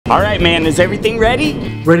All right, man, is everything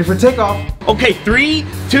ready? Ready for takeoff. Okay, 3,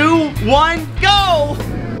 2, 1, go!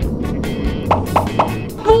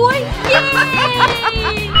 Boy, yay!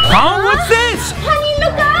 Huh? What's this? Honey,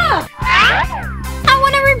 look up! I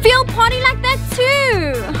want to reveal Potty like that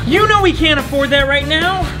too! You know we can't afford that right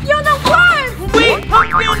now. You're the worst! Wait,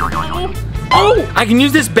 Pumpkin! Oh, I can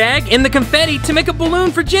use this bag and the confetti to make a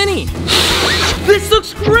balloon for Jenny. This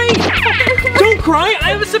looks great! Don't cry, I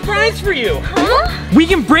have a surprise for you. Huh? We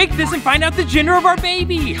can break this and find out the gender of our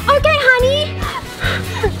baby. Okay, honey.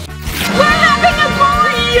 We're having a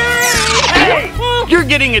party! Hey, you're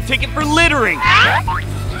getting a ticket for littering.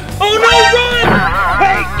 Oh no, run!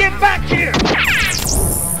 Hey, get back here!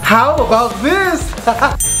 How about this?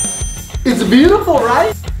 It's beautiful,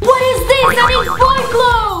 right? What is this? I need boy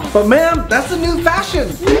clothes! But ma'am, that's a new fashion.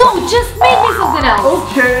 No, just make me something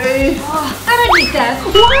else. Okay. I don't need that.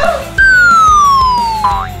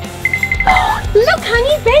 Look,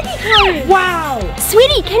 honey, baby clothes. Wow!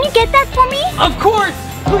 Sweetie, can you get that for me? Of course!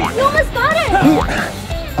 You almost got it.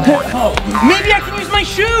 Maybe I can use my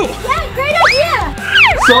shoe! Yeah, great idea.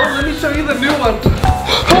 So let me show you the new one.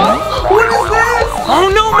 Huh? What is this?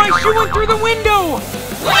 Oh no, my shoe went through the window!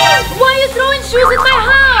 Why are you throwing shoes in my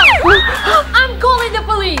house? I'm calling the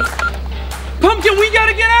police. Pumpkin, we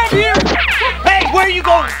gotta get out of here! Hey, where are you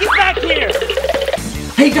going? Get back here!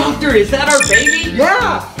 Hey, doctor, is that our baby?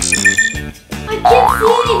 Yeah. I can't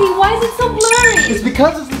see anything. Why is it so blurry? It's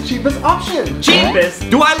because it's the cheapest option. Cheapest?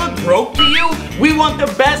 Do I look broke to you? We want the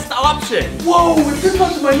best option. Whoa, with this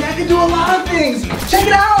much money, I can do a lot of things. Check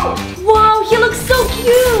it out. Wow, he looks so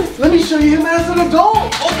cute. Let me show you him as an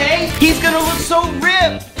adult. Okay, he's gonna look so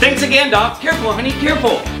ripped. Thanks again, Doc. Careful, honey,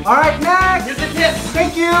 careful. All right, next. Here's a tip.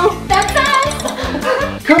 Thank you. That's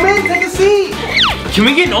us. Come in, take a seat. Can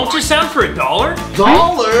we get an ultrasound for $1?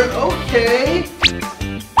 $1? Okay.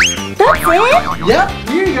 That's it? Yep,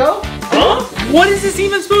 here you go. Huh? What is this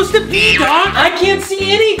even supposed to be, Doc? I can't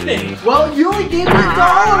see anything. Well, you only gave me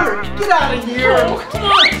 $1. Get out of here. Oh, come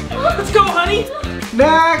on. Let's go, honey.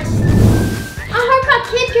 Next. I hope our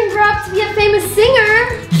kid can grow up to be a famous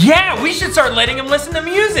singer. Yeah, we should start letting him listen to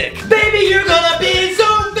music. Baby, you're gonna be so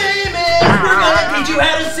famous. We're gonna teach you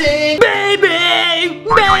how to sing. Baby!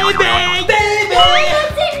 Baby! Baby!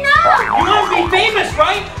 That's enough. You want to be famous,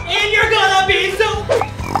 right? And you're gonna be so...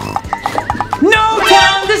 No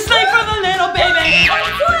time to sleep for the little baby.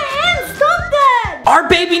 Stop that. Our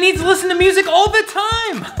baby needs to listen to music all the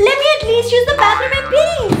time. Let me at least use the bathroom in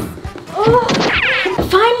peace. Oh,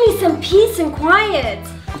 finally some peace and quiet.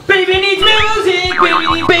 Baby needs music. Baby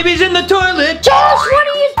needs... Baby's in the toilet. Josh, what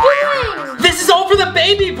are you doing? This is all for the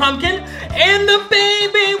baby, Pumpkin. And the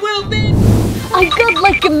baby will be... I got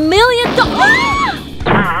like $1 million.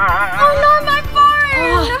 Oh no, my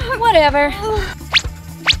phone. Whatever.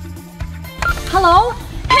 Hello?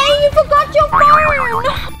 Hey, you forgot your phone!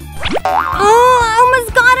 Oh, I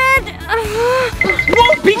almost got it!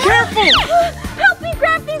 Whoa, be careful! Help me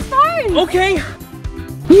grab this phone! Okay.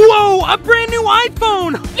 Whoa, a brand new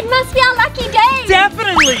iPhone! It must be our lucky day!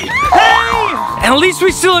 Definitely! Hey! At least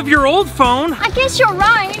we still have your old phone. I guess you're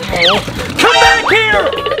right. Come back here!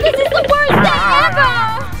 This is the worst day ever!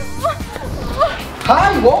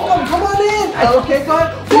 Hi, welcome. Come on in. Okay, go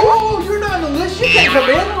ahead. Oh, you're not on the list. You can't come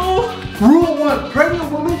in. Rule 1,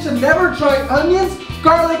 pregnant women should never try onions,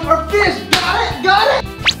 garlic, or fish. Got it? Got it?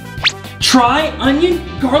 Try onion,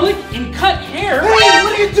 garlic, and cut hair. Hey,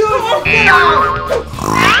 what are you doing? Get out!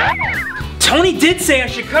 Tony did say I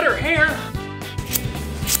should cut her hair.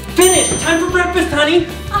 Finish. Time for breakfast, honey.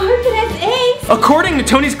 I hope it has eggs. According to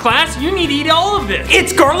Tony's class, you need to eat all of this.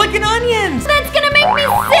 It's garlic and onions. That's gonna make me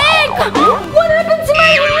sick! What happened to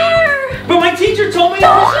my hair? But my teacher told me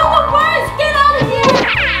You're the worst! Get out of here!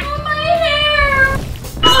 Oh, my hair!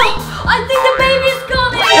 Oh, I think the baby's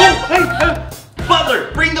coming! Hey,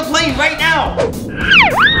 Butler, bring the plane right now.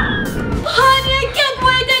 Honey, I can't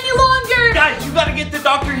wait any longer! Guys, you gotta get the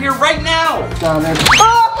doctor here right now. Got it.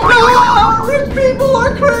 Oh, no! Rich people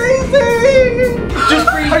are crazy!